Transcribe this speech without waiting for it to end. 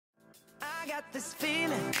got this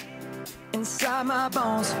feeling inside my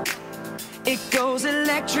bones. It goes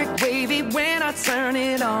electric wavy when I turn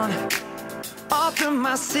it on. Off from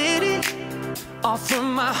my city, off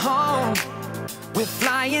from my home. We're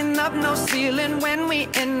flying up, no ceiling when we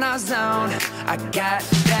in our zone. I got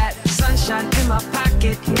that sunshine in my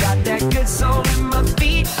pocket, got that good soul in my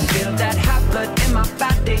feet. I feel that hot blood in my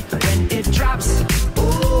body when it drops.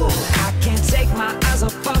 Ooh, I can't take my eyes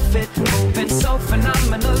off it, moving so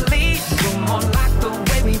phenomenally. You're more like the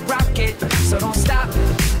way we rock it, so don't stop.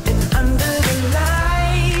 And under the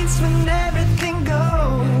lights when everything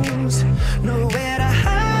goes, nowhere to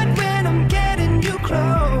hide when I'm getting you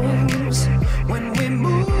close. When we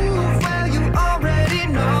move, well, you already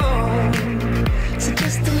know. So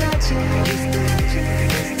just imagine.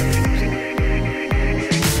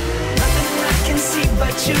 Nothing I can see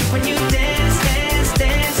but you when you dance, dance,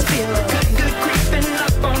 dance. Feel good, good creeping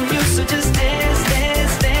up on you. So just dance,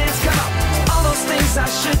 dance, dance. Come on. All those things I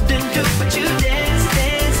shouldn't do, but you dance,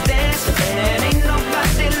 dance, dance. And ain't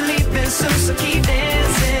nobody leaving soon, so keep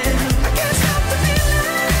dancing. I can't stop the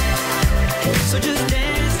feeling. So just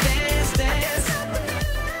dance, dance, dance.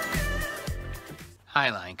 Hi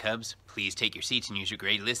Lion Cubs, please take your seats and use your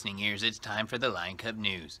great listening ears. It's time for the Lion Cub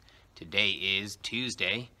News. Today is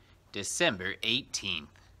Tuesday, December 18th.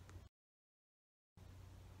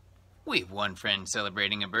 We have one friend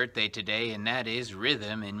celebrating a birthday today, and that is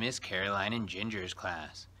Rhythm in Miss Caroline and Ginger's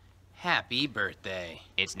class. Happy birthday.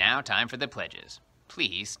 It's now time for the pledges.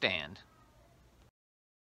 Please stand.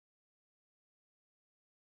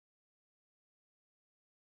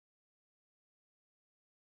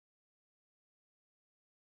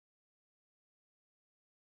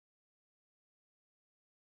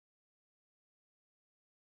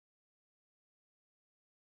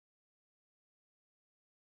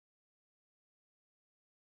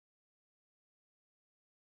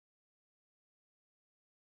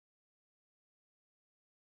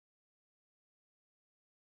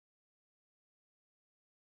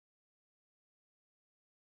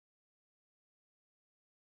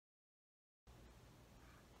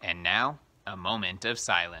 And now, a moment of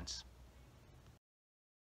silence.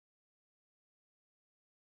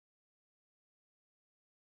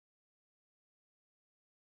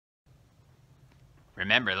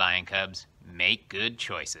 Remember, Lion Cubs, make good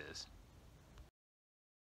choices.